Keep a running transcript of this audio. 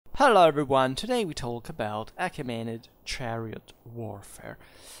Hello everyone, today we talk about Achaemenid chariot warfare,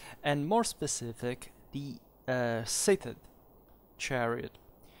 and more specific, the Scythed chariot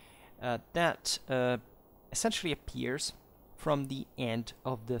that essentially appears from the end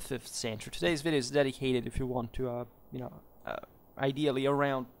of the 5th century. Today's video is dedicated, if you want to, ideally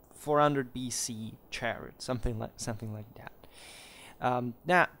around 400 BC chariot, something like that.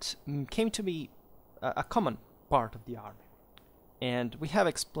 That came to be a common part of the army. And we have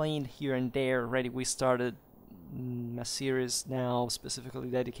explained here and there already. We started a series now specifically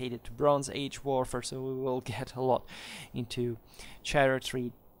dedicated to Bronze Age warfare, so we will get a lot into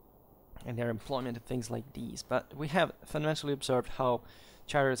chariotry and their employment and things like these. But we have fundamentally observed how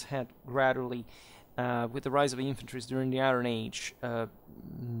chariots had gradually, with the rise of infantry during the Iron Age,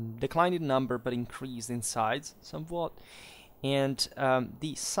 declined in number but increased in size somewhat. And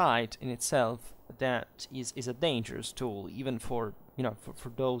the sight in itself, that is a dangerous tool, even for for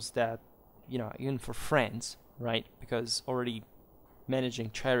those that even for friends, right? Because already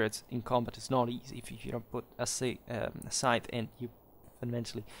managing chariots in combat is not easy if you don't put a sight, and you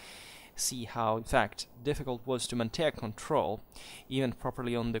fundamentally see how in fact difficult was to maintain control even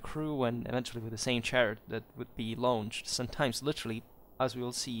properly on the crew, and eventually with the same chariot that would be launched, sometimes literally, as we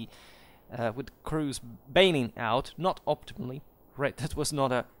will see, with crews bailing out, not optimally. Right, that was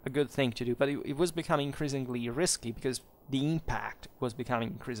not a good thing to do, but it was becoming increasingly risky because the impact was becoming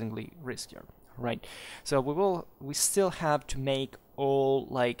increasingly riskier, right? So we still have to make all,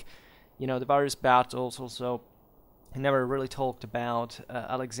 like, the various battles. Also, I never really talked about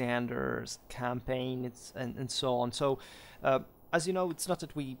Alexander's campaign and so on. So, as you know, it's not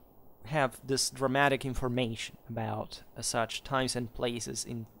that we have this dramatic information about such times and places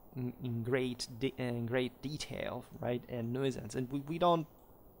in great detail, right, and nuisance, and we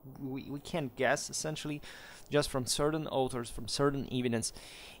can't guess, essentially, just from certain authors, from certain evidence,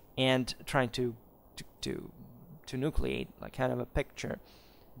 and trying to nucleate like kind of a picture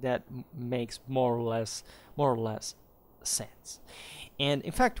that makes more or less sense. And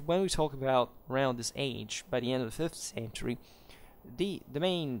in fact, when we talk about around this age, by the end of the 5th century, the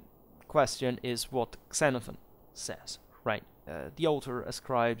main question is what Xenophon says, right? The author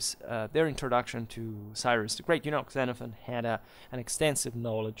ascribes their introduction to Cyrus the Great. Xenophon had an extensive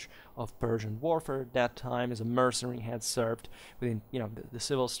knowledge of Persian warfare at that time. As a mercenary, had served within the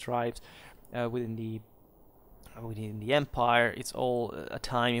civil strifes within the empire. It's all a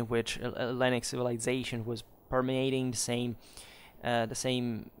time in which Hellenic civilization was permeating the same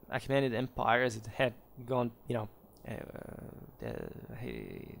Achaemenid empire as it had gone the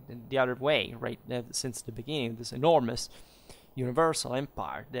other way, right, since the beginning. This enormous universal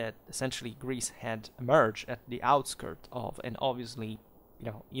empire that essentially Greece had emerged at the outskirts of, and obviously,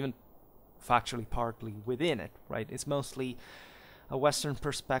 even factually partly within it, right? It's mostly a Western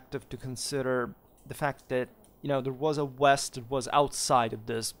perspective to consider the fact that there was a West that was outside of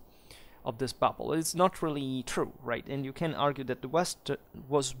this bubble. It's not really true, right? And you can argue that the West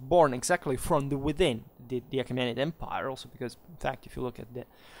was born exactly from the within the Achaemenid Empire, also because, in fact, if you look at the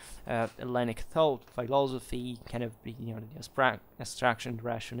Hellenic thought, philosophy, kind of the abstraction, the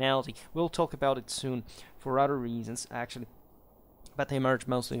rationality, we'll talk about it soon for other reasons, actually, but they emerged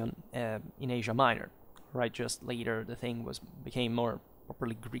mostly in Asia Minor, right? Just later the thing became more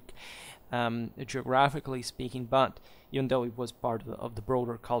properly Greek, geographically speaking, but even though it was part of the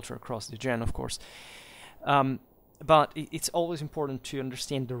broader culture across the Aegean, of course. But it's always important to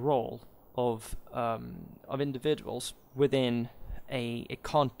understand the role of individuals within a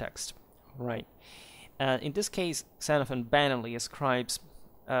context, right? In this case, Xenophon banally ascribes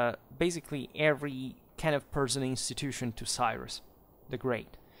basically every kind of person and institution to Cyrus the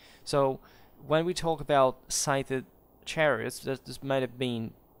Great. So when we talk about Scythed chariots, this might have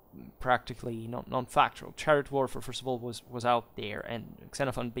been practically non-factual. Chariot warfare, first of all, was out there, and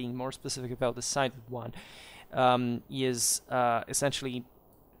Xenophon, being more specific about the Scythed one, is essentially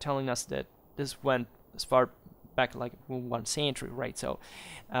telling us that this went as far back like 1 century, right? So,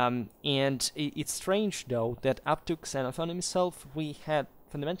 and it's strange though that up to Xenophon himself, we had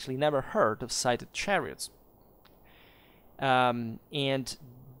fundamentally never heard of Scythed chariots, and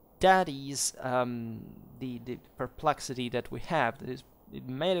that is the perplexity that we have. That is, it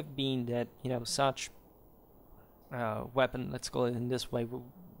may have been that such weapon, let's call it in this way,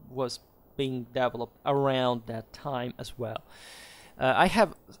 was being developed around that time as well. I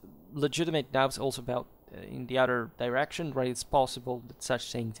have legitimate doubts also about in the other direction, right? It's possible that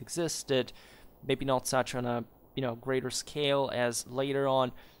such things existed, maybe not such on a greater scale as later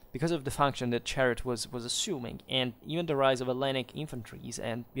on, because of the function that Chariot was assuming, and even the rise of Hellenic infantries,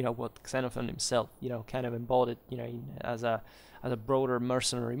 and what Xenophon himself kind of embodied as a broader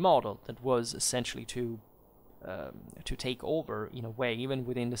mercenary model that was essentially to take over in a way, even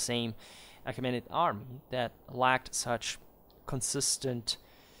within the same Achaemenid army that lacked such consistent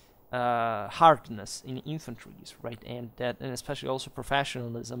hardness in infantries, right, and especially also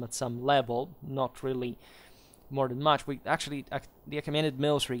professionalism at some level, not really more than much. The Achaemenid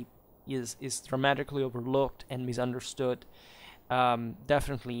military is dramatically overlooked and misunderstood.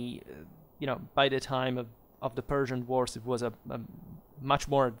 Definitely, by the time of the Persian Wars, it was a much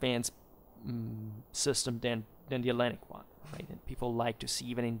more advanced system than the Hellenic one, right? And people like to see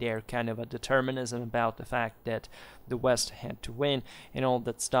even in there kind of a determinism about the fact that the West had to win and all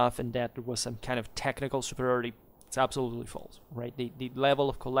that stuff, and that there was some kind of technical superiority. It's absolutely false, right? The level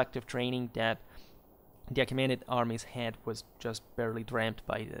of collective training that the Achaemenid armies had was just barely dreamt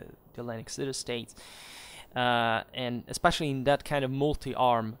by the Hellenic city-states, and especially in that kind of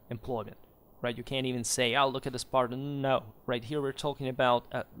multi-arm employment, right? You can't even say, "Oh, look at the Spartan." No, right here we're talking about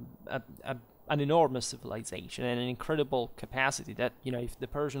an enormous civilization and an incredible capacity that, if the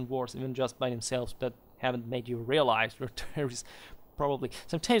Persian Wars, even just by themselves, that haven't made you realize there is probably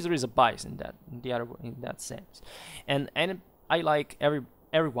sometimes there is a bias in that sense, and I like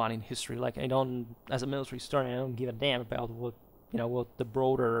everyone in history. Like, I don't, as a military historian, I don't give a damn about what the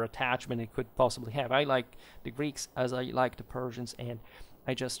broader attachment it could possibly have. I like the Greeks as I like the Persians, and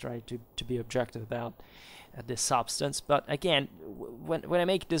I just try to be objective about the substance. But again, when I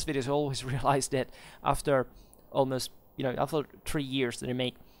make this videos, I always realize that after almost after 3 years that I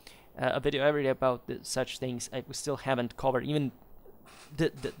make a video every day about such things, I still haven't covered even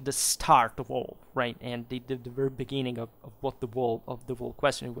the start of all, right, and the very beginning of what the whole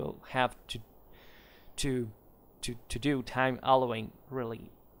question will have to do, time allowing really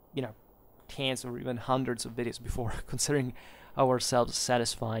tens or even hundreds of videos before considering ourselves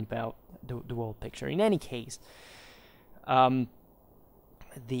satisfied about the whole picture. In any case, there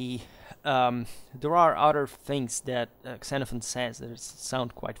are other things that Xenophon says that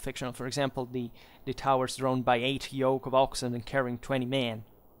sound quite fictional. For example, the towers drawn by 8 yoke of oxen and carrying 20 men,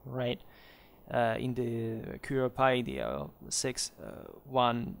 right? In the Chariot 6,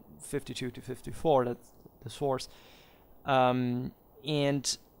 152 to 54, that's the source.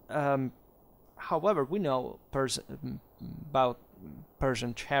 However, we know about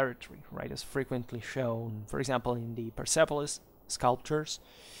Persian chariotry, right, as frequently shown, for example, in the Persepolis sculptures.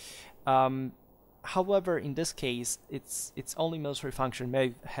 However, in this case, its only military function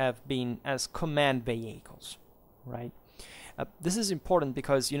may have been as command vehicles, right? This is important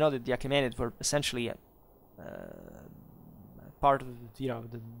because that the Achaemenids were essentially part of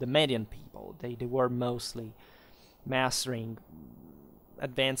the Median people. They were mostly mastering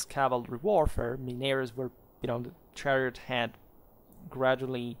advanced cavalry warfare. In areas where the chariot had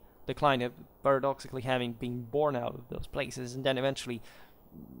gradually declined, paradoxically having been born out of those places, and then eventually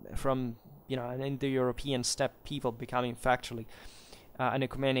from an Indo-European steppe people becoming factually an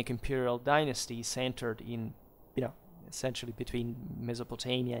ecumenic imperial dynasty centered in essentially between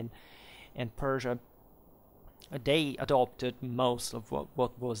Mesopotamia and Persia. They adopted most of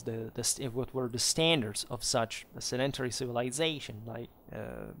what were the standards of such a sedentary civilization, like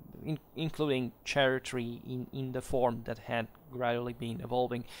including chariotry in the form that had gradually been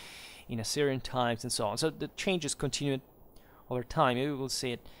evolving in Assyrian times and so on. So the changes continued over time. Maybe we'll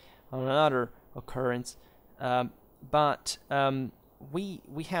see it on another occurrence, but we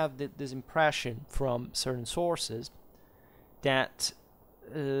have this impression from certain sources that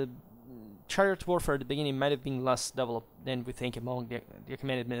chariot warfare at the beginning might have been less developed than we think among the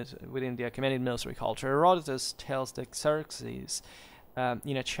Achaemenid within the Achaemenid military culture. Herodotus tells that Xerxes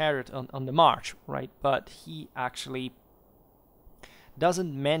in a chariot on the march, right? But he actually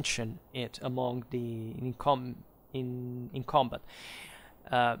doesn't mention it among the in combat in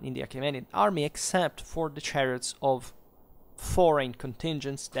the Achaemenid army, except for the chariots of foreign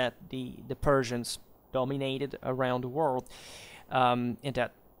contingents that the Persians dominated around the world, and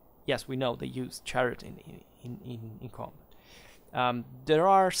that, yes, we know they used chariot in combat. There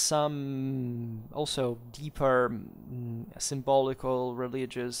are some also deeper symbolical,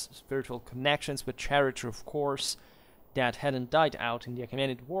 religious, spiritual connections with chariotry, of course, that hadn't died out in the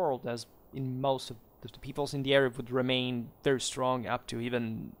Achaemenid world, as in most of the peoples in the area would remain very strong up to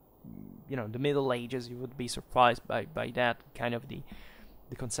even the Middle Ages. You would be surprised by that kind of the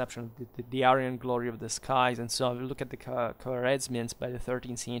conception of the Aryan glory of the skies and so on. If you look at the Khwarezmians by the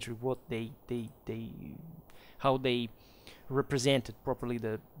 13th century, what how they represented properly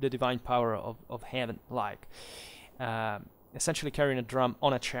the divine power of heaven, like essentially carrying a drum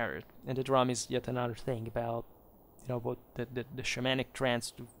on a chariot, and the drum is yet another thing about, what the shamanic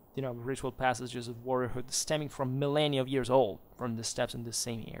trance, ritual passages of warriorhood stemming from millennia of years old from the steppes in the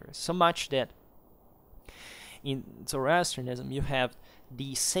same areas. So much that in Zoroastrianism you have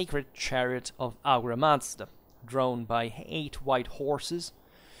the sacred chariot of Ahura Mazda, drawn by 8 white horses,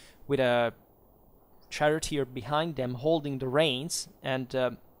 with a charioteer behind them holding the reins, and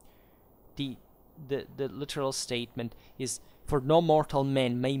the literal statement is, "For no mortal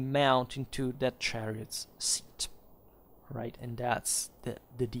man may mount into that chariot's seat." Right, and that's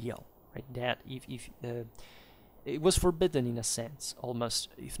the deal, right? That if it was forbidden in a sense, almost,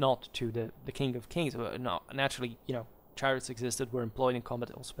 if not to the King of Kings. No, naturally, chariots existed, were employed in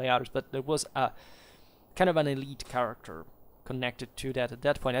combat also by others, but there was a kind of an elite character connected to that at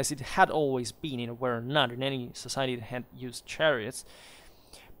that point, as it had always been in a way or another in any society that had used chariots.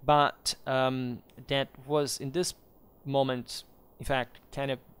 But that was in this moment, in fact,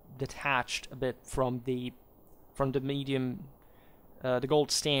 kind of detached a bit from the medium, the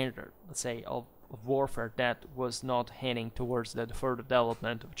gold standard, let's say, of warfare that was not heading towards the further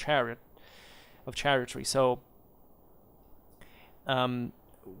development of chariotry. So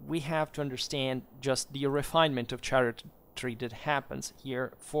we have to understand just the refinement of chariotry that happens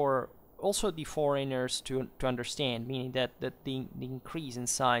here for also the foreigners to understand, meaning that the increase in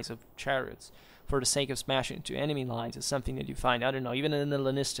size of chariots for the sake of smashing into enemy lines is something that you find, I don't know, even in the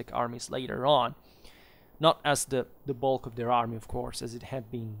Hellenistic armies later on. Not as the bulk of their army, of course, as it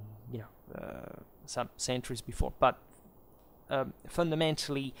had been, some centuries before, but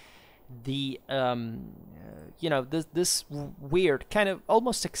fundamentally, the this weird kind of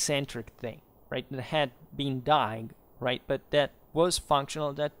almost eccentric thing, right, that had been dying, right, but that was functional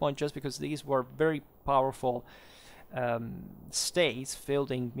at that point, just because these were very powerful states,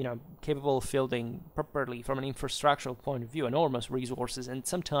 capable of fielding properly from an infrastructural point of view, enormous resources, and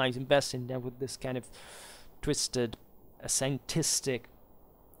sometimes investing them with this kind of twisted, scientistic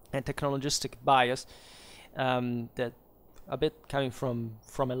and technologistic bias that a bit coming from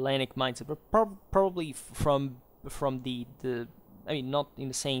Hellenic mindset, but probably from the I mean, not in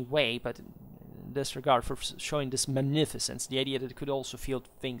the same way, but in this regard, for showing this magnificence, the idea that it could also field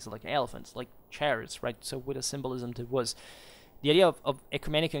things like elephants, like chariots, right? So with a symbolism that was the idea of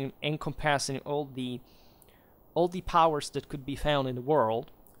ecumenic encompassing all the powers that could be found in the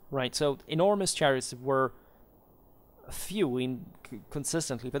world, right? So enormous chariots were few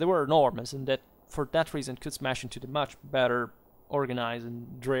consistently, but they were enormous, and that for that reason could smash into the much better organized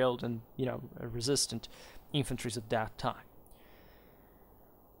and drilled and resistant infantries of that time.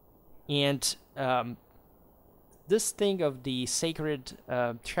 And this thing of the sacred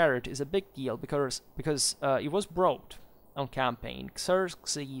chariot is a big deal because it was brought on campaign.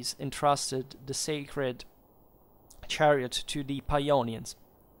 Xerxes entrusted the sacred chariot to the Paeonians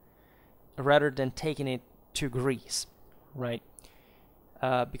rather than taking it to Greece, right?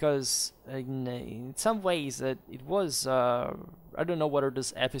 Because in some ways it was I don't know whether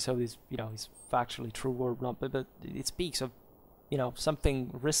this episode is is factually true or not, but it speaks of something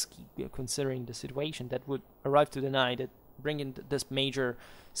risky, considering the situation that would arrive to deny that bringing this major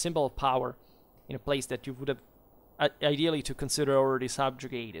symbol of power in a place that you would have ideally to consider already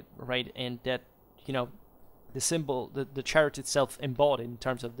subjugated, right? And that the symbol, the chariot itself embodied in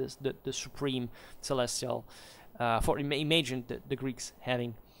terms of this the supreme celestial. For imagine the Greeks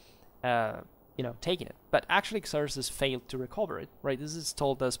having taken it, but actually Xerxes failed to recover it, right? This is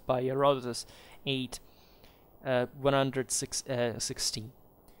told us by Herodotus 8:116.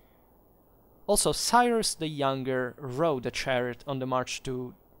 Also, Cyrus the Younger rode a chariot on the march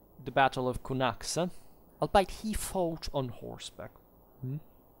to the Battle of Cunaxa, albeit he fought on horseback.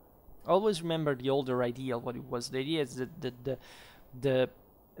 Always remember the older ideal, what it was. The idea is that the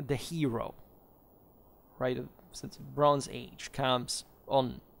hero, right, since Bronze Age, comes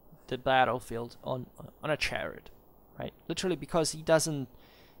on the battlefield on a chariot, right? Literally, because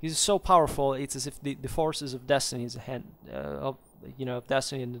he's so powerful, it's as if the forces of destiny is ahead of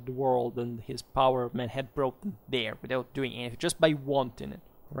destiny in the world, and his power of man had broken there without doing anything, just by wanting it,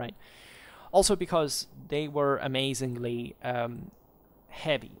 right? Also because they were amazingly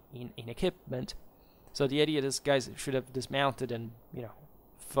heavy in equipment, so the idea this guys should have dismounted and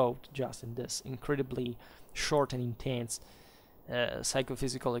fought just in this incredibly short and intense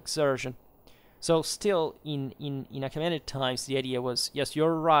psychophysical exertion. So still in Achaemenid times, the idea was, yes, you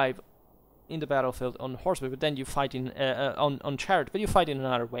arrive in the battlefield on horseback, but then you fight on chariot, but you fight in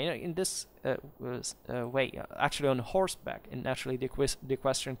another way. In this way, actually on horseback, and naturally the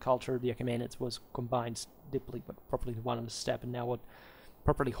equestrian culture, the Achaemenids, was combined deeply, but properly one on the steppe, and now what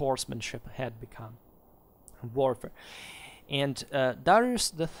properly horsemanship had become warfare. And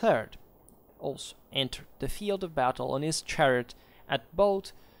Darius III also entered the field of battle on his chariot at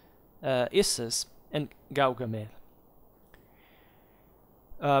both Issus and Gaugamel.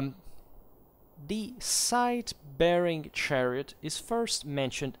 The scythe-bearing chariot is first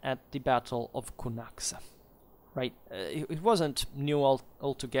mentioned at the Battle of Cunaxa, right? It wasn't new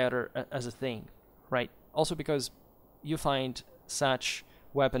altogether as a thing, right? Also because you find such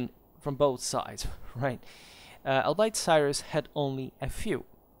weapon from both sides, right? Albeit Cyrus had only a few,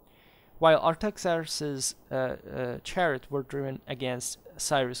 while Artaxerxes' chariot were driven against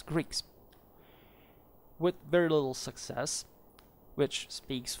Cyrus' Greeks with very little success, which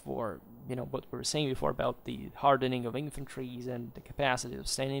speaks for what we were saying before about the hardening of infantries and the capacity of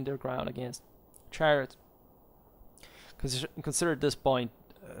standing their ground against chariots. Consider at this point,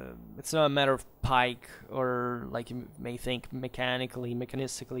 it's not a matter of pike or, like you may think,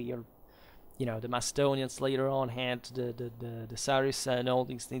 mechanistically, or the Macedonians later on had the Sarissa and all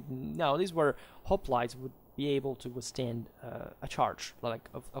these things. No, these were hoplites would be able to withstand a charge, like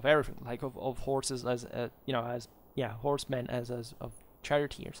of everything, like of horses as horsemen as of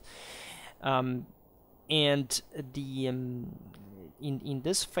charioteers. And the in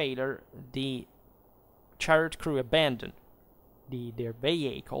this failure, the chariot crew abandoned their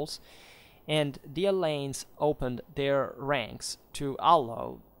vehicles, and the Alains opened their ranks to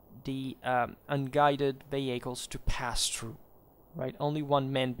allow the unguided vehicles to pass through, right? Only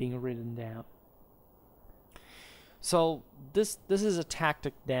one man being ridden down. So this is a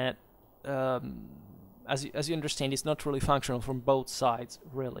tactic that, as you understand, is not really functional from both sides,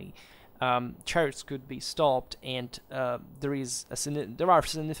 really. Chariots could be stopped, and there are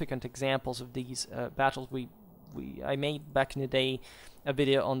significant examples of these battles. I made back in the day a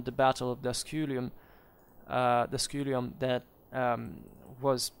video on the Battle of the Sculium that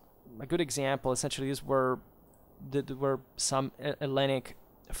was a good example. Essentially, these were there were some Hellenic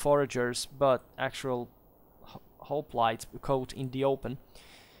foragers, but actual hoplites caught in the open.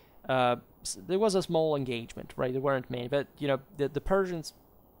 There was a small engagement, right? There weren't many, but the Persians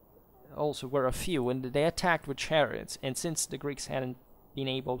also were a few, and they attacked with chariots. And since the Greeks hadn't been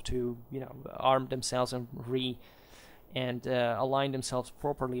able to, arm themselves and align themselves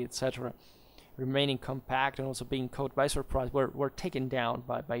properly, etc., remaining compact and also being caught by surprise, were taken down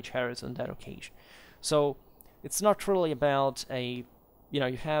by chariots on that occasion. So it's not really about you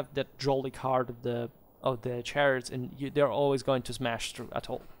have that jolly card of the chariots, and they're always going to smash through at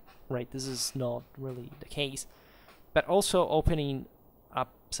all, right? This is not really the case. But also opening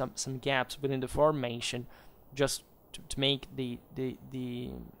up some gaps within the formation, just to make the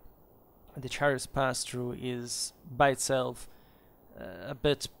chariots pass through, is by itself a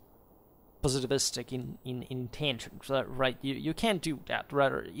bit positivistic in intention, right? You can't do that.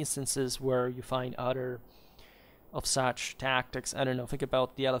 Rather, instances where you find other of such tactics, I don't know, think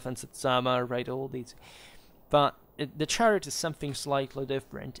about the elephants at Zama, right? All these, but the chariot is something slightly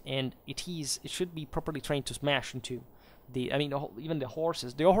different, and it should be properly trained to smash into even the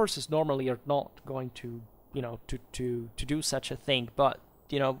horses. The horses normally are not going to to do such a thing, but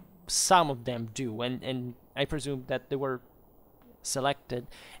some of them do, and I presume that they were selected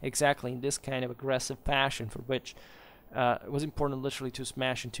exactly in this kind of aggressive fashion, for which it was important literally to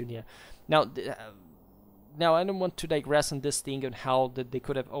smash into the. Now I don't want to digress on this thing on how that they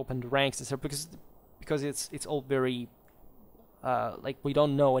could have opened ranks and stuff, because it's all very we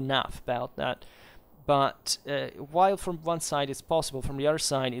don't know enough about that. But while from one side it's possible, from the other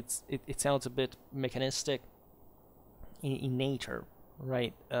side it sounds a bit mechanistic in nature,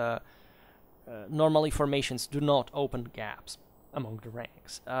 right? Normally formations do not open gaps among the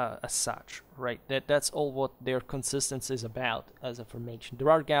ranks as such, right? That's all what their consistency is about as a formation. There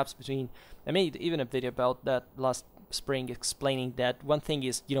are gaps between. I made even a video about that last spring, explaining that one thing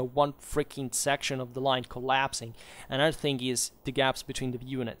is one freaking section of the line collapsing, another thing is the gaps between the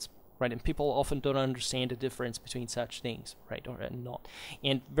units, right? And people often don't understand the difference between such things, right, or not.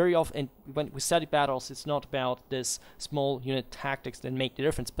 And very often, when we study battles, it's not about this small unit tactics that make the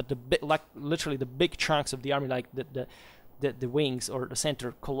difference, but literally the big chunks of the army, like the wings or the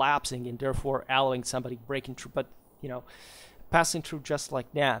center collapsing, and therefore allowing somebody breaking through. But passing through just like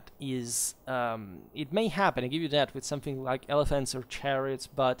that is it may happen. I give you that with something like elephants or chariots,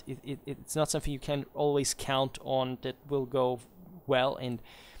 but it's not something you can always count on that will go well. And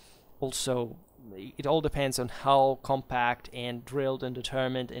also, it all depends on how compact and drilled and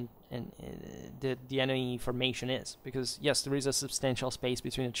determined and the enemy formation is. Because yes, there is a substantial space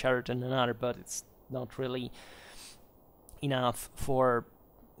between a chariot and another, but it's not really enough for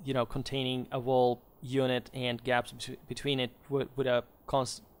containing a whole unit and gaps between it with a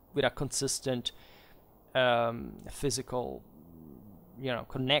consistent physical,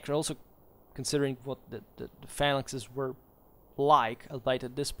 connection. Also considering what the phalanxes were like, albeit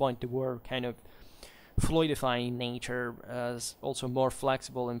at this point they were kind of fluidifying in nature, as also more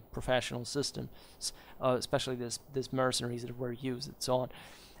flexible in professional systems, especially this mercenaries that were used and so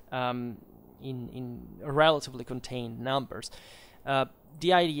on, in relatively contained numbers.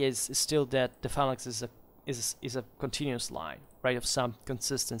 The idea is still that the phalanx is a continuous line, right, of some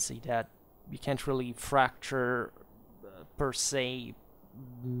consistency that you can't really fracture per se,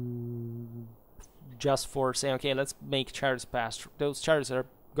 just for saying, okay, let's make chariots pass. Those chariots are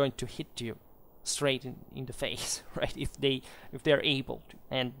going to hit you straight in the face, right, if they're able to,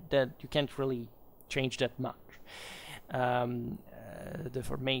 and that you can't really change that much the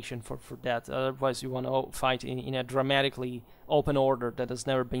formation for that. Otherwise you want to fight in a dramatically open order that has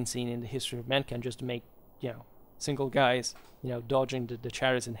never been seen in the history of mankind, just to make single guys dodging the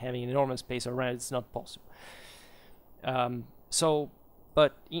chariots and having an enormous space around. It's not possible.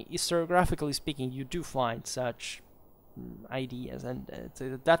 But historiographically speaking, you do find such ideas, and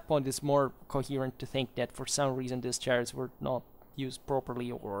at that point it's more coherent to think that for some reason these chariots were not used properly,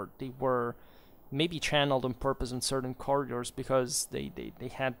 or they were maybe channeled on purpose in certain corridors because they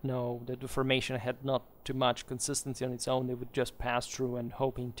had the formation had not too much consistency on its own. They would just pass through and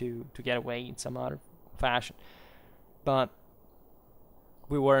hoping to get away in some other fashion, but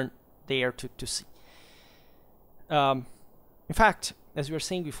we weren't there to see. In fact, as we were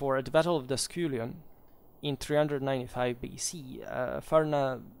saying before, at the Battle of Dasculion in 395 BC,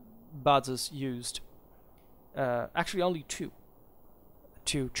 Pharnabazus used actually only two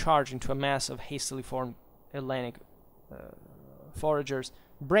to charge into a mass of hastily formed Hellenic foragers,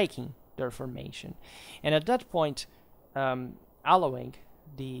 breaking their formation, and at that point allowing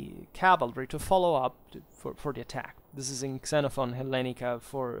the cavalry to follow up for the attack. This is in Xenophon Hellenica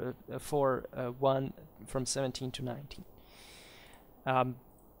for 1 from 17 to 19.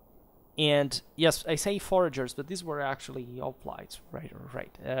 And yes, I say foragers, but these were actually hoplites, right?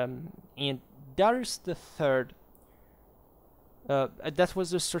 And Darius the Third, that was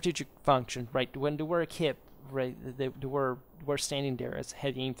the strategic function, right? When they were equipped, right, they were standing there as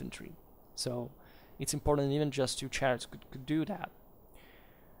heavy infantry. So it's important even just 2 chariots could do that.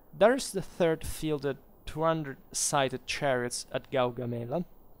 Darius the Third fielded 200 sided chariots at Gaugamela.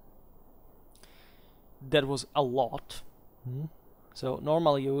 That was a lot. So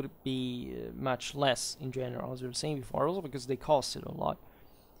normally it would be much less in general, as we were saying before, also because they costed a lot.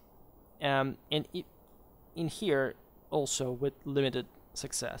 And in here also with limited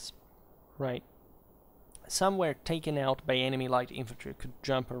success, right? Some were taken out by enemy light infantry, could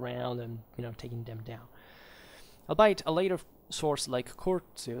jump around and taking them down. Albeit a later source like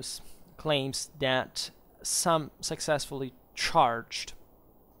Curtius claims that some successfully charged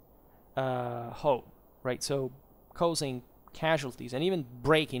home, right? So causing casualties and even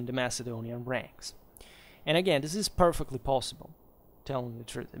breaking the Macedonian ranks. And again, this is perfectly possible, telling the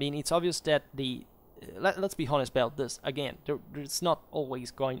truth. I mean, it's obvious that let's be honest about this. Again, it's not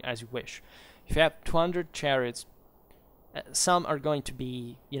always going as you wish. If you have 200 chariots, some are going to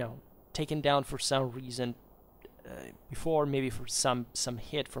be, taken down for some reason before, maybe for some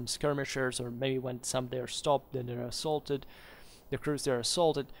hit from skirmishers, or maybe when some they're stopped, then they're assaulted. The crews they're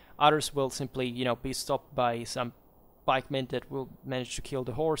assaulted. Others will simply, be stopped by some pikemen that will manage to kill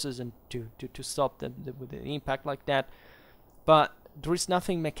the horses and to stop them with an impact like that. But there is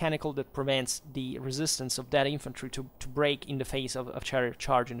nothing mechanical that prevents the resistance of that infantry to break in the face of a chariot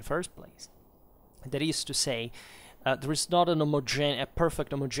charge in the first place. That is to say, there is not a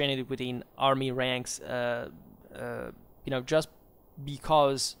perfect homogeneity within army ranks, just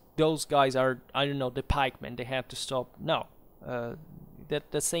because those guys are, the pikemen, they have to stop. No.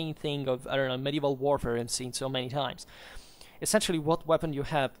 The same thing of, medieval warfare I've seen so many times. Essentially, what weapon you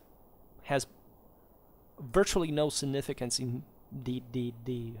have has virtually no significance in the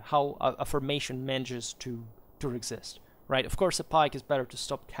how a formation manages to exist, right? Of course, a pike is better to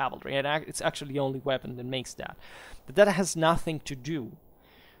stop cavalry, and it's actually the only weapon that makes that. But that has nothing to do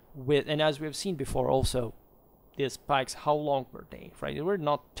with, and as we have seen before also, these pikes, how long were they, right? They were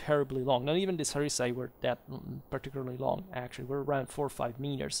not terribly long. Not even the sarissai were that particularly long, actually. We're around 4 or 5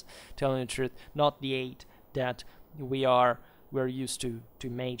 meters, telling the truth, not the 8 that we're used to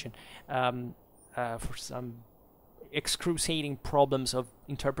imagine. For some excruciating problems of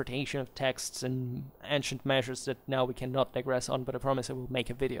interpretation of texts and ancient measures that now we cannot digress on, but I promise I will make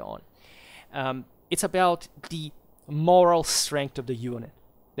a video on. It's about the moral strength of the unit.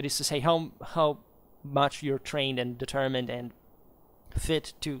 That is to say, how much you're trained and determined and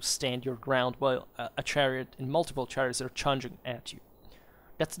fit to stand your ground while a chariot and multiple chariots are charging at you.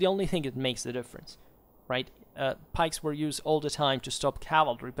 That's the only thing that makes the difference, right? Pikes were used all the time to stop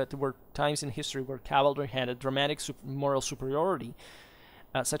cavalry, but there were times in history where cavalry had a dramatic moral superiority,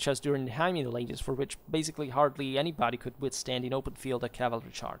 such as during the Achaemenid ages, for which basically hardly anybody could withstand in open field a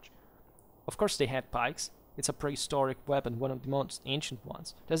cavalry charge. Of course they had pikes. It's a prehistoric weapon, one of the most ancient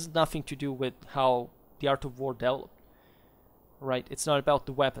ones. This has nothing to do with how the art of war developed, right? It's not about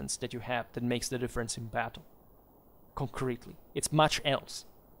the weapons that you have that makes the difference in battle, concretely. It's much else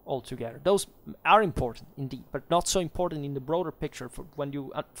altogether. Those are important indeed, but not so important in the broader picture for when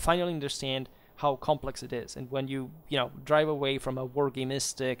you finally understand how complex it is, and when you drive away from a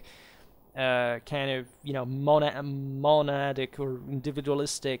wargamistic kind of monadic or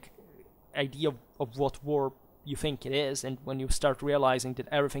individualistic idea of what war you think it is, and when you start realizing that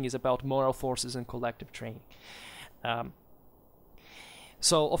everything is about moral forces and collective training.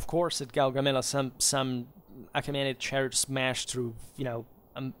 So of course at Gaugamela some Achaemenid chariot smashed through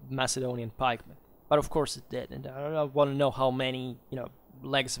a Macedonian pikeman, but of course it did, and I don't want to know how many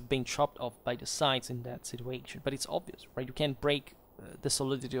legs have been chopped off by the sides in that situation, but it's obvious, right? You can't break the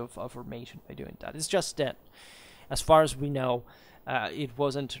solidity of formation by doing that. It's just that, as far as we know, it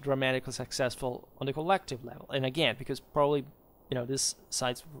wasn't dramatically successful on the collective level, and again, because probably this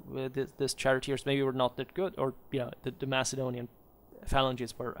charioteers maybe were not that good, or the Macedonian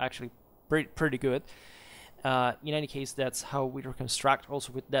phalanges were actually pretty good. In any case, that's how we reconstruct,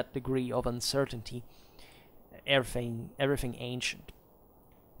 also with that degree of uncertainty, everything ancient,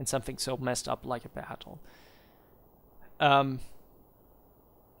 and something so messed up like a battle.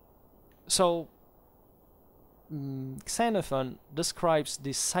 So Xenophon describes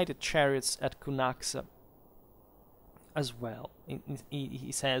the Scythed chariots at Cunaxa as well.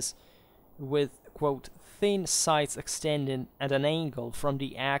 He says, with, quote, thin sides extending at an angle from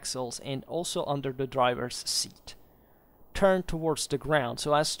the axles and also under the driver's seat, turned towards the ground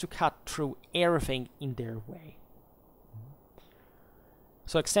so as to cut through everything in their way.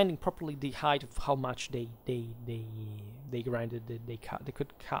 So extending properly the height of how much they grinded, they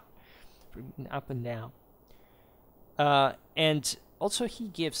could cut up and down. And also he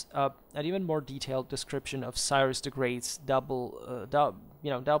gives an even more detailed description of Cyrus the Great's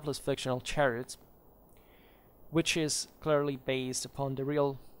doubtless fictional chariots, which is clearly based upon the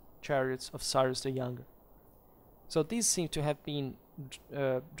real chariots of Cyrus the Younger. So these seem to have been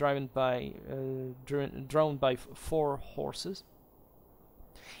drawn by 4 horses,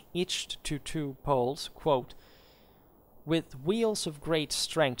 each to 2 poles, quote, with wheels of great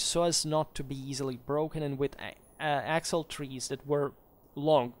strength so as not to be easily broken, and with axle trees that were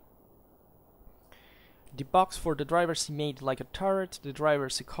long. The box for the drivers he made like a turret, the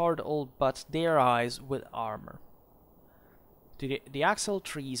drivers he covered all but their eyes with armor. To the axle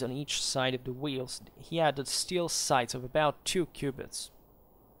trees on each side of the wheels, he added steel sights of about 2 cubits.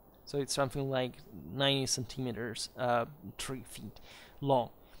 So it's something like 90 centimeters, 3 feet long.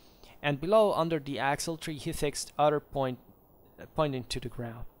 And below, under the axle tree, he fixed other pointing to the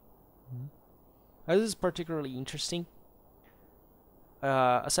ground. This is particularly interesting.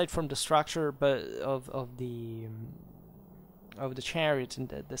 Aside from the structure, but of the chariot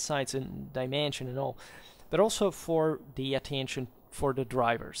and the size and dimension and all, but also for the attention for the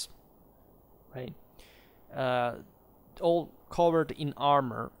drivers, right? All covered in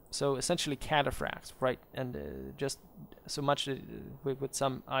armor, so essentially cataphracts, right? And just so much with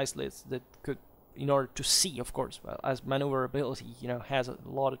some eyelets that could, in order to see, of course, well, as maneuverability, has a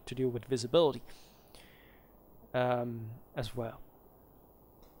lot to do with visibility, as well,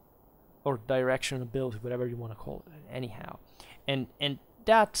 or direction ability, whatever you want to call it. Anyhow, and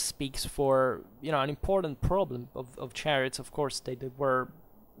that speaks for an important problem of chariots. Of course, they were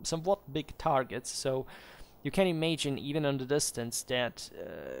somewhat big targets, so you can imagine, even on the distance, that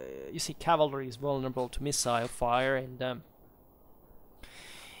you see cavalry is vulnerable to missile fire,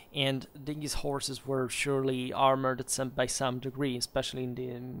 and these horses were surely armored by some degree, especially in the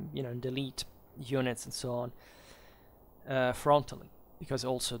in the elite units and so on, frontally, because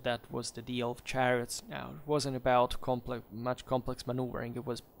also that was the deal of chariots. Now, it wasn't about much complex maneuvering. It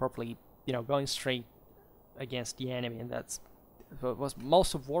was properly going straight against the enemy, and that's what was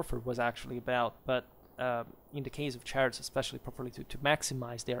most of warfare was actually about. But in the case of chariots, especially, properly to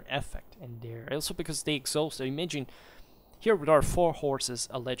maximize their effect, and also because they exhaust. So imagine here there are 4 horses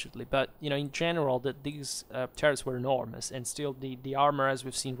allegedly, but in general that these chariots were enormous, and still the armor, as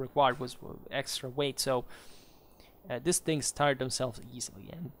we've seen, required was extra weight. So these things tired themselves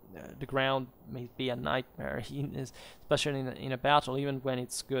easily, and the ground may be a nightmare, especially in a battle. Even when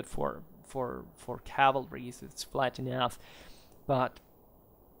it's good for cavalry, it's flat enough, but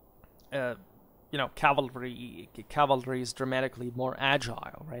you know, cavalry is dramatically more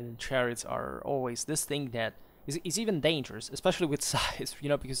agile, right? And chariots are always this thing that is even dangerous, especially with size, you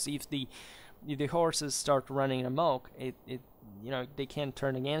know, because if the horses start running amok, it you know, they can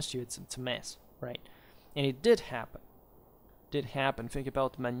turn against you. It's a mess, right? And it did happen. Think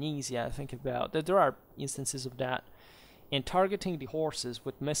about Magnesia. Think about that. There are instances of that. And targeting the horses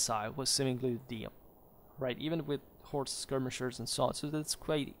with missile was seemingly the deal, right? Even with horse skirmishers and so on. So that's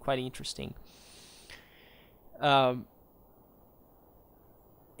quite interesting.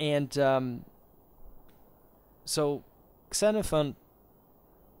 So Xenophon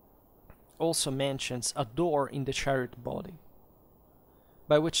also mentions a door in the chariot body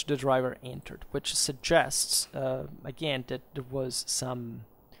by which the driver entered, which suggests, again, that there was some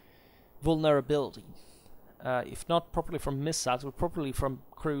vulnerability, if not properly from missiles, but properly from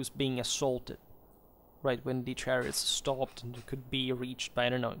crews being assaulted, right, when the chariots stopped and could be reached by, I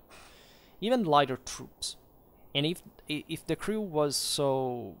don't know, even lighter troops. And if the crew was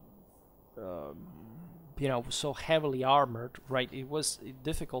so, you know, so heavily armored, right, it was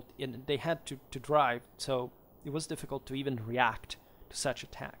difficult, and they had to drive, so it was difficult to even react to such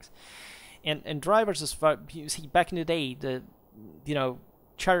attacks. And drivers, as far, you see, back in the day, the, you know,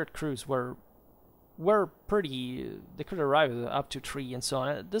 chariot crews were pretty, they could arrive up to 3 and so on.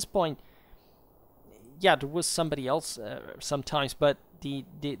 At this point, yeah, there was somebody else sometimes, but the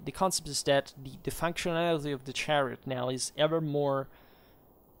concept is that the functionality of the chariot now is ever more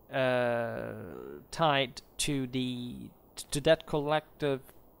tied to that collective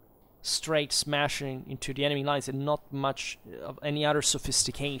straight smashing into the enemy lines, and not much of any other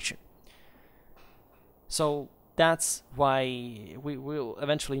sophistication. So that's why we will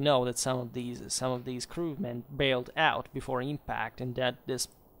eventually know that some of these crewmen bailed out before impact, and that this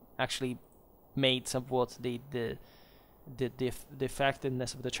actually made somewhat the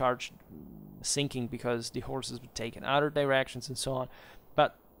effectiveness of the charge sinking, because the horses would take in other directions and so on.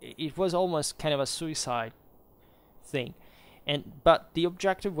 But it was almost kind of a suicide thing, but the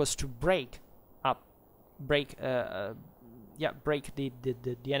objective was to break the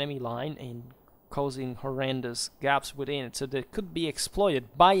enemy line and causing horrendous gaps within it, so that it could be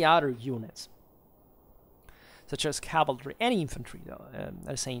exploited by other units, such as cavalry and infantry, though, at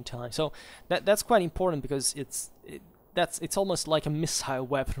the same time. So that's quite important, because it's almost like a missile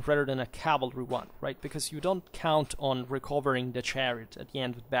weapon rather than a cavalry one, right? Because you don't count on recovering the chariot at the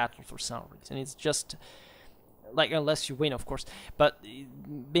end of battle for some reason. It's just like, unless you win, of course, but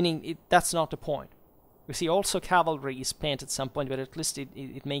meaning that's not the point. You see, also cavalry is spent at some point, but at least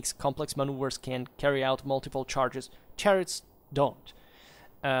it makes complex maneuvers, can carry out multiple charges. Chariots don't.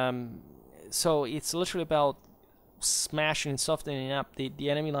 So it's literally about smashing and softening up the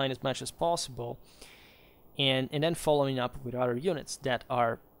enemy line as much as possible, and then following up with other units that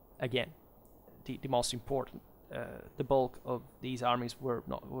are, again, the most important. The bulk of these armies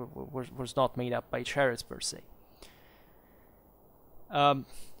was not made up by chariots per se.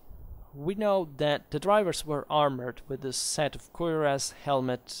 We know that the drivers were armored with a set of cuirass,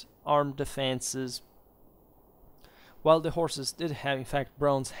 helmet, armed defenses, while the horses did have, in fact,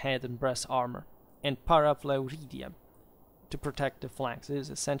 bronze head and breast armor, and parapleuridium to protect the flanks. It is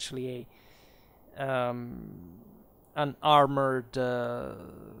essentially an armored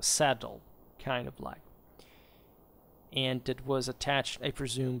saddle, kind of like. And it was attached, I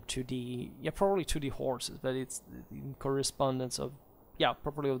presume, to probably to the horses, but it's in correspondence of,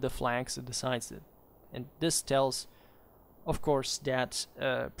 probably of the flanks and the sides. And this tells, of course, that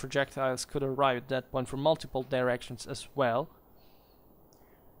projectiles could arrive at that point from multiple directions as well,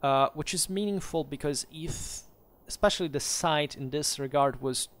 which is meaningful, because especially the sight in this regard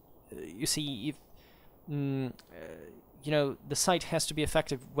was, you see, the sight has to be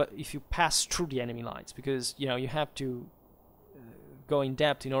effective if you pass through the enemy lines, because you have to go in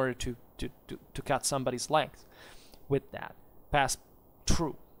depth in order to cut somebody's legs with that, pass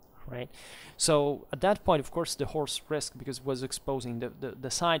through, right? So at that point, of course, the horse risk, because it was exposing the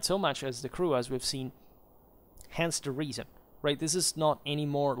side so much as the crew, as we've seen. Hence the reason, right? This is not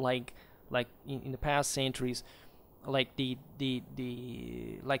anymore like in the past centuries, like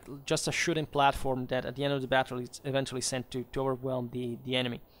like just a shooting platform that at the end of the battle is eventually sent to overwhelm the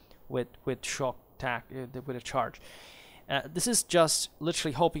enemy with shock attack, with a charge. This is just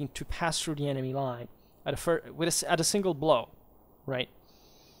literally hoping to pass through the enemy line at a single blow, right?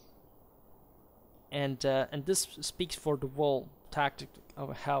 And this speaks for the whole tactic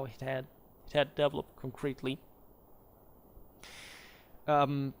of how it had developed concretely.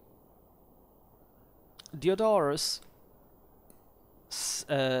 Diodorus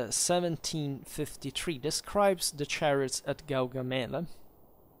 1753 describes the chariots at Gaugamela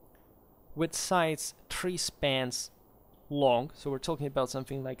with sides 3 spans long, so we're talking about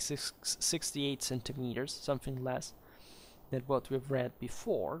something like 68 centimeters, something less than what we've read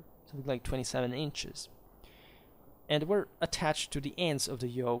before, something like 27 inches. And were attached to the ends of the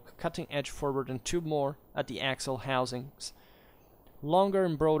yoke, cutting edge forward and 2 more at the axle housings, longer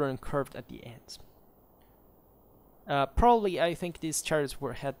and broader and curved at the ends. Probably, I think these chariots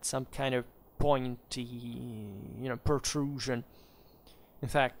had some kind of pointy, protrusion. In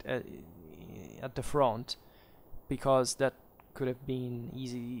fact, at the front, because that could have been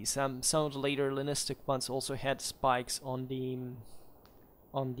easy. Some of the later Hellenistic ones also had spikes on the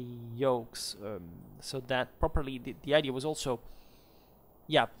yokes, so that properly the idea was also,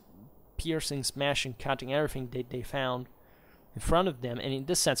 piercing, smashing, cutting everything they found in front of them. And in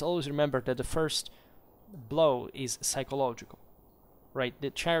this sense, always remember that the first blow is psychological, right? The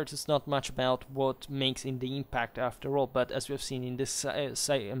chariot is not much about what makes in the impact after all, but as we have seen in this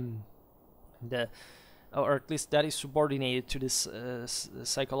or at least that is subordinated to this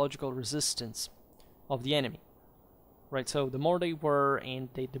psychological resistance of the enemy, right? So the more they were, and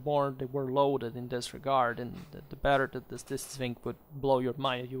the more they were loaded in this regard, and the better that this thing would blow your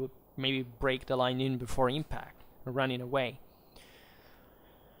mind. You would maybe break the line in before impact, running away.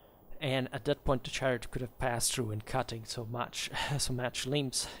 And at that point, the chariot could have passed through and cutting so much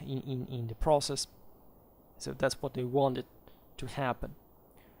limbs in the process. So that's what they wanted to happen.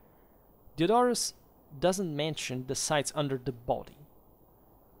 Diodorus doesn't mention the sides under the body,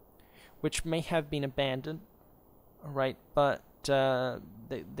 which may have been abandoned, right? But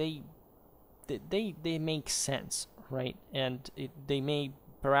they make sense, right? And they may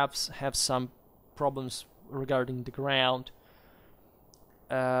perhaps have some problems regarding the ground.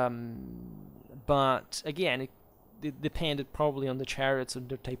 But again, it depended probably on the chariots and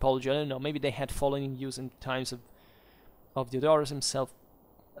their typology. I don't know. Maybe they had fallen in use in times of Diodorus himself.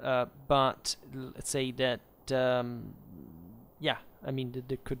 But let's say that there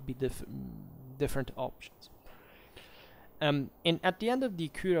could be different options. And at the end of the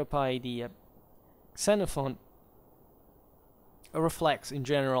Curopy, Xenophon reflects in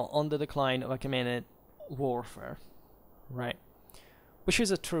general on the decline of Achaemenid warfare, right? Which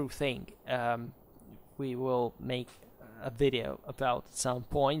is a true thing. We will make a video about at some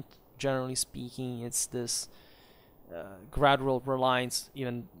point. Generally speaking, it's this gradual reliance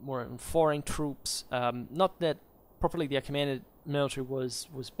even more on foreign troops. Not that properly the Achaemenid military was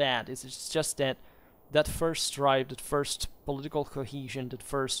bad. It's just that first drive, that first political cohesion, that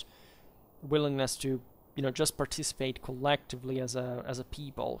first willingness to just participate collectively as a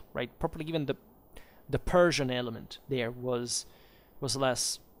people, right? Properly, even the Persian element there was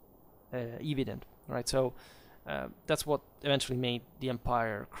less evident, right? So that's what eventually made the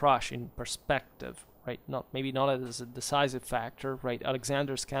empire crush in perspective, right? Maybe not as a decisive factor, right?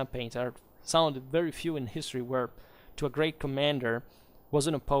 Alexander's campaigns are some of the very few in history where to a great commander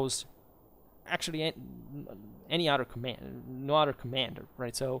wasn't opposed actually no other commander,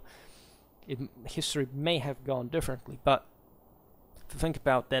 right? So history may have gone differently, but if you think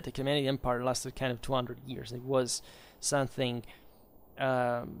about that, the Achaemenid Empire lasted kind of 200 years. It was something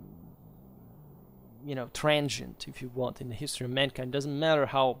transient, if you want, in the history of mankind. It doesn't matter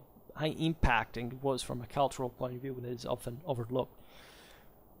how impacting it was from a cultural point of view, that is often overlooked.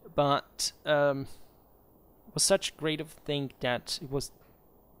 But it was such great of a thing that it was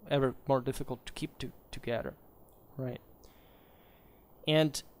ever more difficult to keep together, right?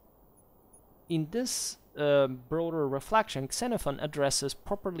 And in this broader reflection, Xenophon addresses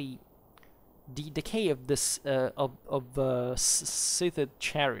properly the decay of this Scythed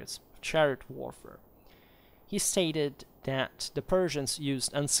chariots, chariot warfare. He stated that the Persians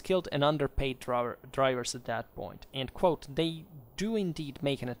used unskilled and underpaid drivers at that point, and quote, "They do indeed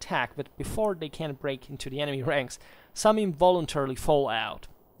make an attack, but before they can break into the enemy ranks, some involuntarily fall out.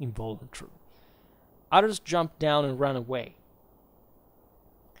 Involuntary. Others jump down and run away.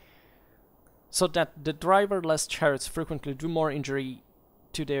 So that the driverless chariots frequently do more injury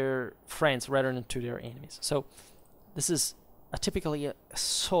to their friends rather than to their enemies." So this is typically a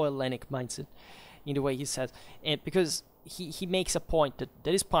so Hellenic mindset in the way he says, and because he makes a point that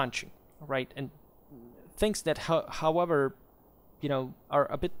is punching, right, and things that however are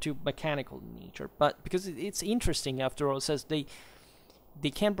a bit too mechanical in nature, but because it's interesting after all. It says they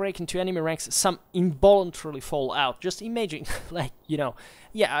can break into enemy ranks, some involuntarily fall out. Just imagine,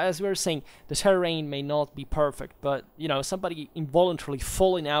 as we were saying, the terrain may not be perfect, but, somebody involuntarily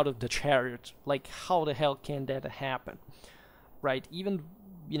falling out of the chariot, like, how the hell can that happen, right? Even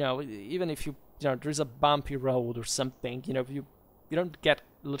if there's a bumpy road or something, you don't get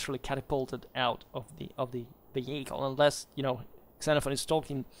literally catapulted out of the vehicle, unless, Xenophon is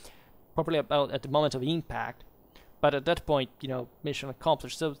talking probably about at the moment of impact, but at that point, mission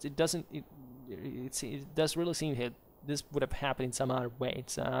accomplished. So it doesn't. It does really seem that this would have happened in some other way, in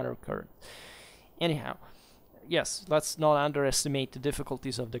some other occurrence. Anyhow, yes, let's not underestimate the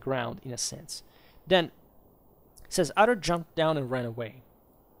difficulties of the ground in a sense. Then it says Otter jumped down and ran away.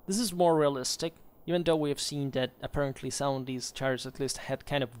 This is more realistic, even though we have seen that apparently some of these chariots at least had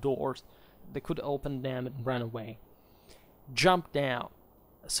kind of doors. They could open them and run away. Jump down.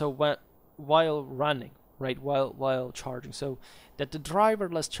 So while running, right, while charging, so that the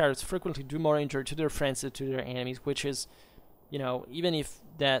driverless chariots frequently do more injury to their friends than to their enemies, which is, even if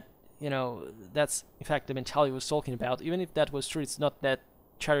that, that's in fact the mentality I was talking about. Even if that was true, it's not that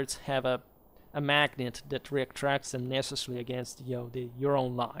chariots have a magnet that reattracts them necessarily against your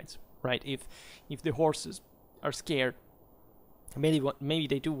own lines, right? If the horses are scared, maybe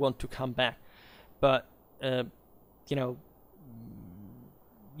they do want to come back, but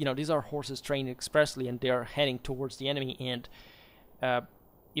these are horses trained expressly, and they are heading towards the enemy. And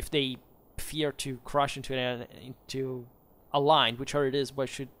if they fear to crush into a line, whichever it is, why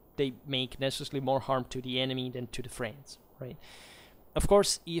should they make necessarily more harm to the enemy than to the friends, right? Of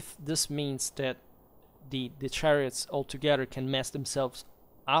course, if this means that the chariots altogether can mess themselves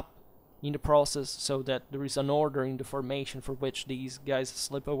up in the process, so that there is an order in the formation for which these guys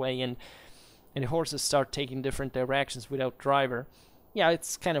slip away and the horses start taking different directions without driver, yeah,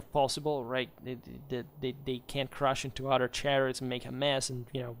 it's kind of possible, right? They can't crash into other chariots and make a mess and,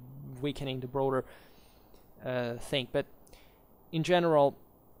 weakening the broader thing. But in general,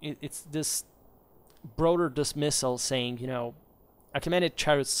 it's this broader dismissal saying, Achaemenid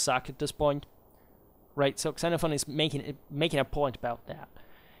chariots suck at this point, right? So Xenophon is making a point about that,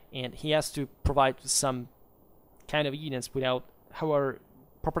 and he has to provide some kind of evidence without, however,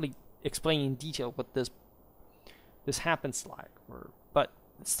 properly explaining in detail what this happens like. But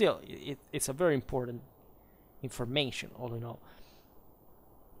still, it's a very important information, all in all.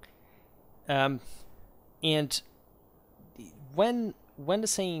 And when the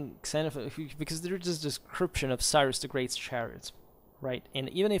saying Xenophon, because there is this description of Cyrus the Great's chariots, right? And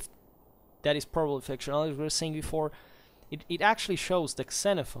even if that is probably fictional, as we were saying before, it actually shows that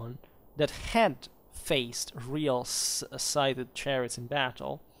Xenophon, that had faced real Scythed chariots in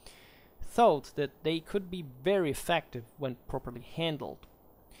battle, thought that they could be very effective when properly handled.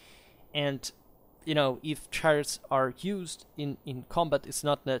 And if chariots are used in combat, it's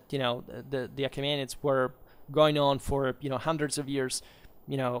not that the Achaemenids were going on for hundreds of years,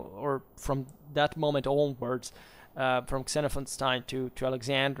 or from that moment onwards, from Xenophon's time to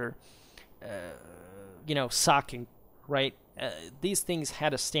Alexander, sucking, right? These things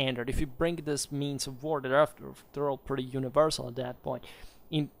had a standard. If you bring this means of war that they're all pretty universal at that point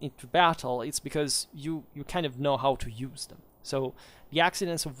into battle, it's because you kind of know how to use them. So the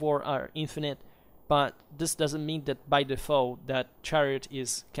accidents of war are infinite, but this doesn't mean that by default that chariot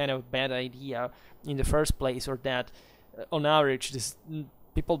is kind of a bad idea in the first place, or that on average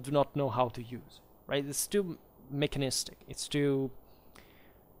people do not know how to use, right? It's too mechanistic. It's too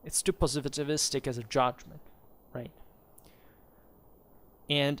positivistic as a judgment, right?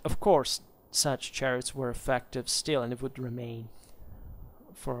 And of course, such chariots were effective still, and it would remain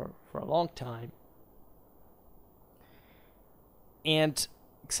for a long time. And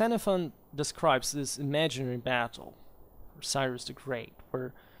Xenophon describes this imaginary battle for Cyrus the Great,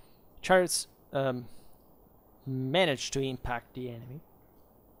 where chariots managed to impact the enemy,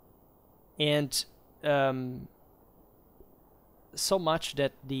 and so much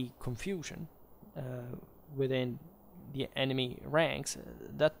that the confusion within the enemy ranks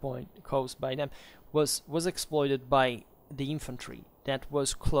at that point caused by them was exploited by the infantry that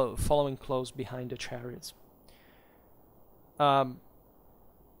was following close behind the chariots.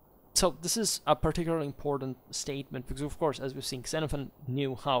 So this is a particularly important statement because, of course, as we've seen, Xenophon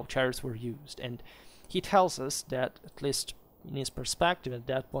knew how chariots were used, and he tells us that, at least in his perspective at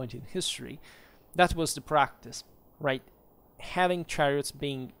that point in history, that was the practice, right? Having chariots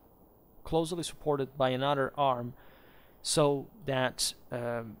being closely supported by another arm, so that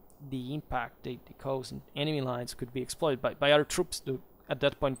the impact they cause in enemy lines could be exploited by other troops that at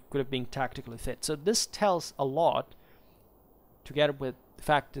that point could have been tactically fit. So this tells a lot, together with the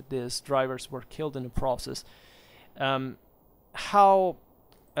fact that these drivers were killed in the process, how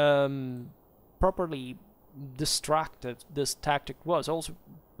properly destructive this tactic was. Also,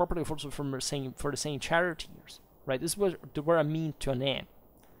 properly for the same charioteers, right? They were a mean to an end,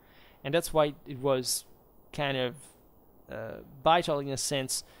 and that's why it was kind of vital in a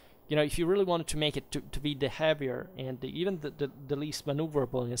sense. If you really wanted to make it to be the heavier and even the least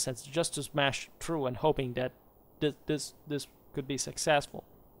maneuverable in a sense, just to smash through and hoping that this could be successful.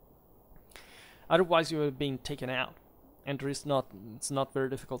 Otherwise, you would have been taken out. And it's not very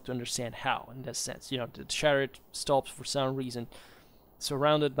difficult to understand how, in that sense. You know, the chariot stops for some reason,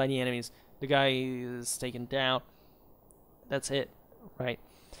 surrounded by the enemies. The guy is taken down. That's it, right?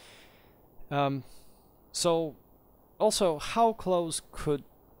 So, also, how close could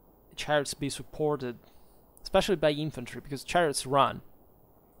chariots be supported, especially by infantry? Because chariots run,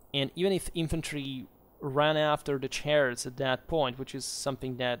 and even if infantry ran after the chariots at that point, which is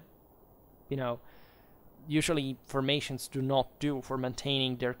something that, you know, usually formations do not do for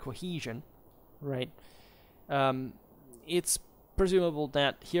maintaining their cohesion, right? It's presumable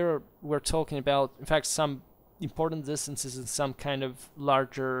that here we're talking about, in fact, some important distances in some kind of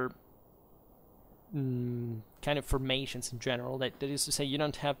larger kind of formations in general. That is to say, you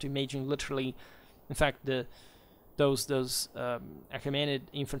don't have to imagine literally, in fact, those Achaemenid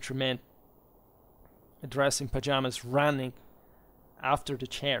infantrymen dressed in pajamas running after the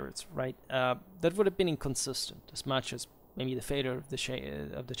chariots, right? That would have been inconsistent, as much as maybe the failure of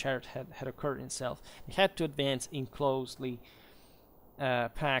the chariot had occurred in itself. They had to advance in closely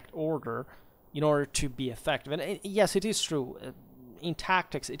packed order in order to be effective. And yes, it is true. In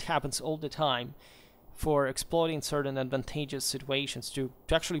tactics, it happens all the time for exploiting certain advantageous situations to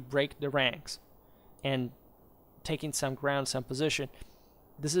actually break the ranks and taking some ground, some position.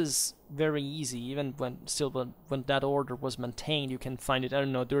 This is very easy, even when that order was maintained. You can find it, I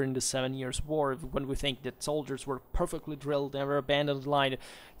don't know, during the 7 Years' War, when we think that soldiers were perfectly drilled, never abandoned the line.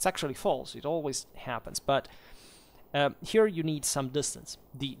 It's actually false. It always happens. But here you need some distance.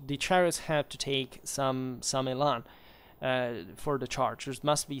 The chariots have to take some elan for the charge. There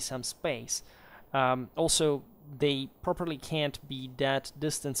must be some space. Also, they properly can't be that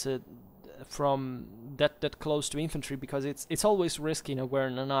distanced from that close to infantry, because it's always risky in a way or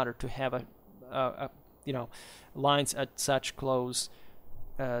another to have a lines at such close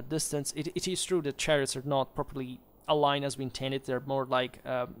distance. It is true that chariots are not properly aligned as we intended. They're more like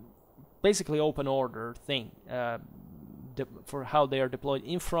basically open order thing for how they are deployed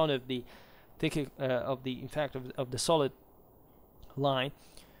in front of the of the solid line.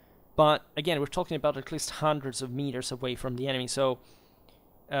 But again, we're talking about at least hundreds of meters away from the enemy, so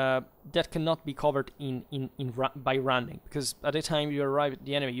that cannot be covered by running, because by the time you arrive at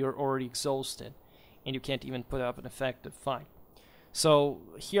the enemy, you're already exhausted, and you can't even put up an effective fight. So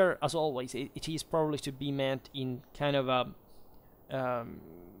here, as always, it is probably to be meant in kind of a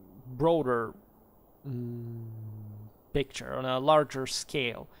broader picture, on a larger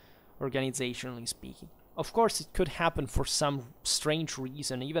scale, organizationally speaking. Of course, it could happen for some strange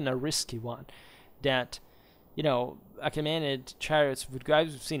reason, even a risky one, that, you know, Achaemenid chariots would go.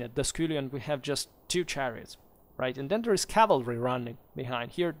 We've seen it. The Scythian, we have just 2 chariots, right? And then there is cavalry running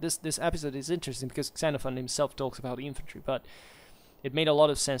behind. Here, this episode is interesting because Xenophon himself talks about infantry, but it made a lot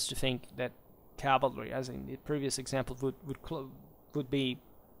of sense to think that cavalry, as in the previous example, would be,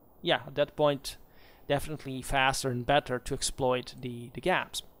 yeah, at that point, definitely faster and better to exploit the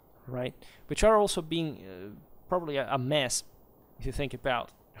gaps, right? Which are also being probably a mess, if you think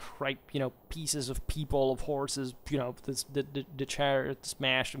about, right? You know, pieces of people, of horses, you know, the chariot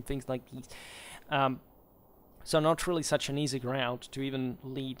smashed and things like these. So not really such an easy ground to even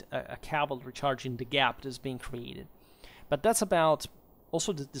lead a cavalry charge in the gap that's being created. But that's about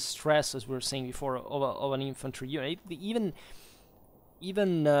also the stress, as we were saying before, of an infantry unit. Even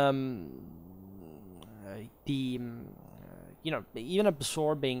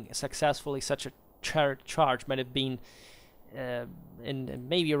absorbing successfully such a chariot charge might have been, and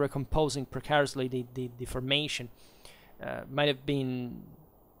maybe recomposing precariously the formation, might have been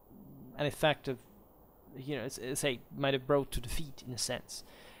an effective, you know, might have brought to defeat in a sense,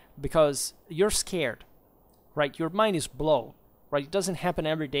 because you're scared, right? Your mind is blown, right? It doesn't happen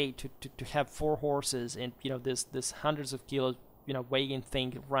every day to have 4 horses and, you know, this hundreds of kilos, you know, weighing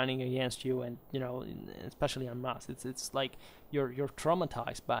thing running against you, and, you know, especially en masse. It's like you're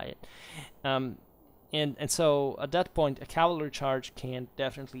traumatized by it, and so at that point, a cavalry charge can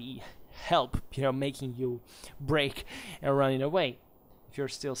definitely help, you know, making you break and running away if you're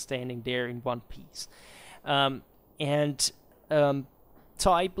still standing there in one piece. So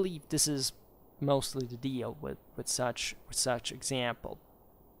I believe this is mostly the deal with such example.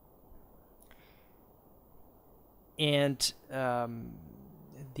 And we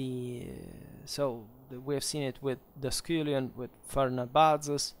have seen it with the Scythian, with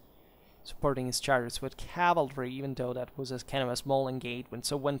Pharnabazus supporting his chariots with cavalry, even though that was a kind of a small engagement.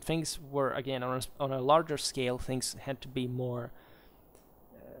 So when things were, again, on a larger scale, things had to be more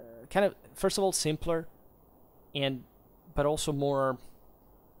kind of, first of all, simpler, but also more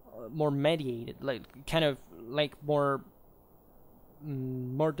mediated, like kind of like more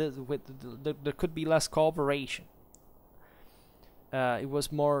there could be less cooperation. It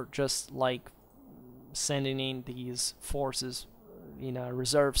was more just like sending in these forces in a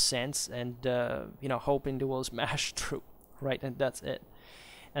reserve sense, and hoping they will smash through, right? And that's it.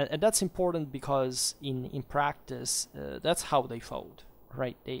 And that's important because in practice, that's how they fought,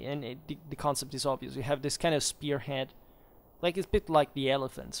 right? The concept is obvious. You have this kind of spearhead, like it's a bit like the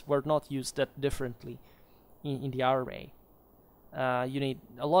elephants, were not used that differently in the array. You need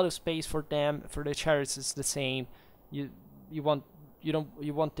a lot of space for them. For the chariots, it's the same. You want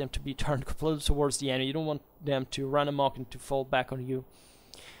them to be turned completely towards the enemy. You don't want them to run amok and to fall back on you,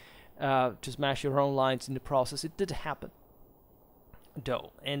 to smash your own lines in the process. It did happen,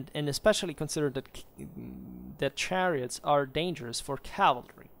 though, and especially consider that chariots are dangerous for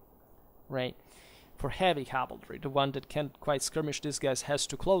cavalry, right? For heavy cavalry, the one that can't quite skirmish, this guy has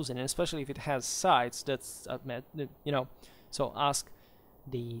to close in, and especially if it has sides. That's So ask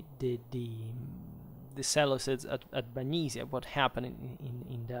the Seleucids at Banicia what happened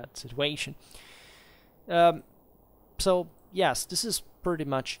in that situation. So yes, this is pretty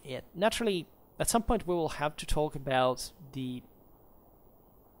much it. Naturally, at some point we will have to talk about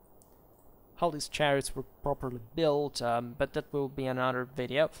how these chariots were properly built, but that will be another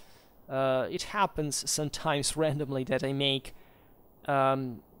video. It happens sometimes randomly that I make,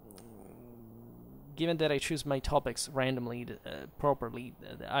 given that I choose my topics randomly, properly,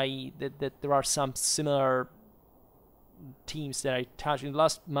 that there are some similar themes that I touch. In the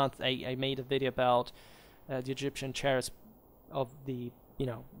last month, I made a video about the Egyptian chariots of the,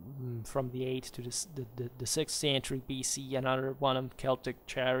 from the 8th to the 6th century BC. Another one of Celtic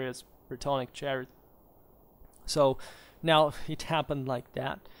chariots, Brittonic chariots. So now it happened like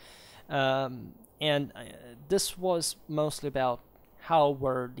that, and this was mostly about how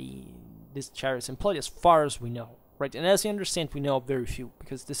were these chariots employed, as far as we know, right? And as you understand, we know very few,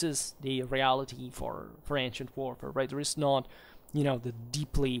 because this is the reality for ancient warfare, right? There is not, the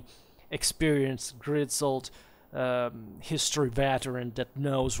deeply experienced, grizzled history veteran that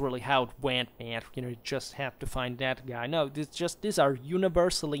knows really how it went, man. You just have to find that guy. No, these are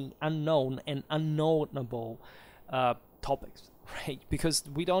universally unknown and unknowable topics, right? Because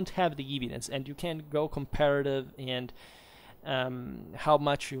we don't have the evidence, and you can go comparative and how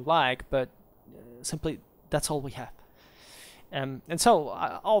much you like, but simply that's all we have. And so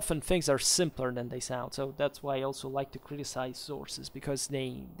often things are simpler than they sound. So that's why I also like to criticize sources, because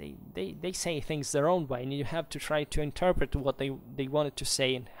they say things their own way, and you have to try to interpret what they wanted to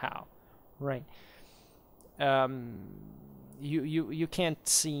say and how, right? You can't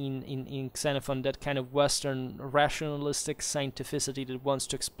see in Xenophon that kind of Western rationalistic scientificity that wants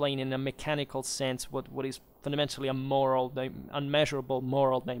to explain in a mechanical sense what is fundamentally a unmeasurable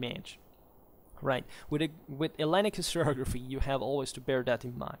moral dimension, right? With Hellenic historiography, you have always to bear that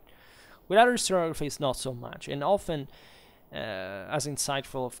in mind. With other historiography, it's not so much, and often, as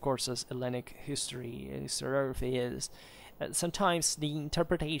insightful, of course, as Hellenic historiography is, sometimes the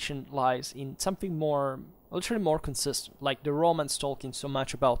interpretation lies in something literally more consistent. Like the Romans talking so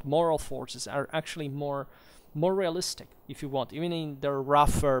much about moral forces are actually more realistic, if you want, even in their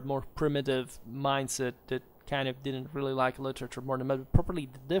rougher, more primitive mindset that kind of didn't really like literature more than but properly.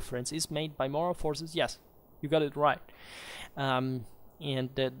 The difference is made by moral forces. Yes, you got it right. And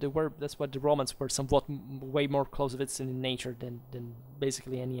that's what the Romans were, somewhat way more Clausewitzian in nature than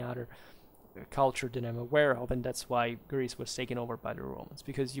basically any other culture that I'm aware of, and that's why Greece was taken over by the Romans,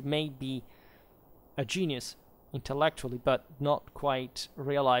 because you may be a genius intellectually, but not quite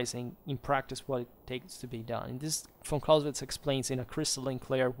realizing in practice what it takes to be done. And this, von Clausewitz explains in a crystalline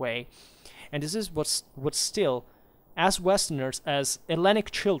clear way, and this is what's still, as Westerners, as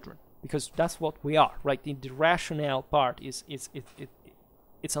Hellenic children, because that's what we are, right? The rationale part is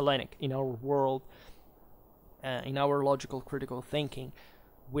it's Hellenic in our world, in our logical critical thinking.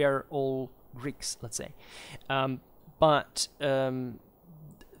 We are all Greeks, let's say, but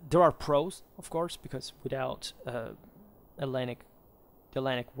there are pros, of course, because without the Hellenic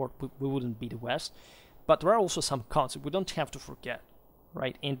world, we wouldn't be the West. But there are also some cons we don't have to forget,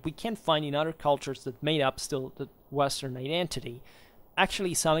 right? And we can find in other cultures that made up still the Western identity,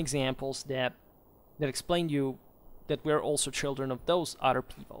 actually some examples that explain you that we're also children of those other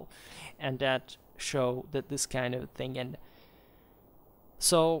people, and that show that this kind of thing. And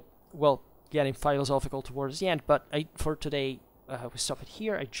so, well, getting philosophical towards the end, but for today, we stop it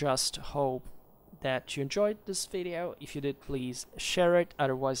here. I just hope that you enjoyed this video. If you did, please share it.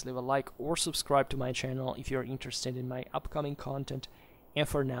 Otherwise, leave a like or subscribe to my channel if you're interested in my upcoming content. And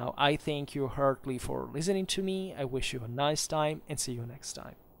for now, I thank you heartily for listening to me. I wish you a nice time and see you next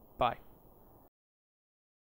time. Bye.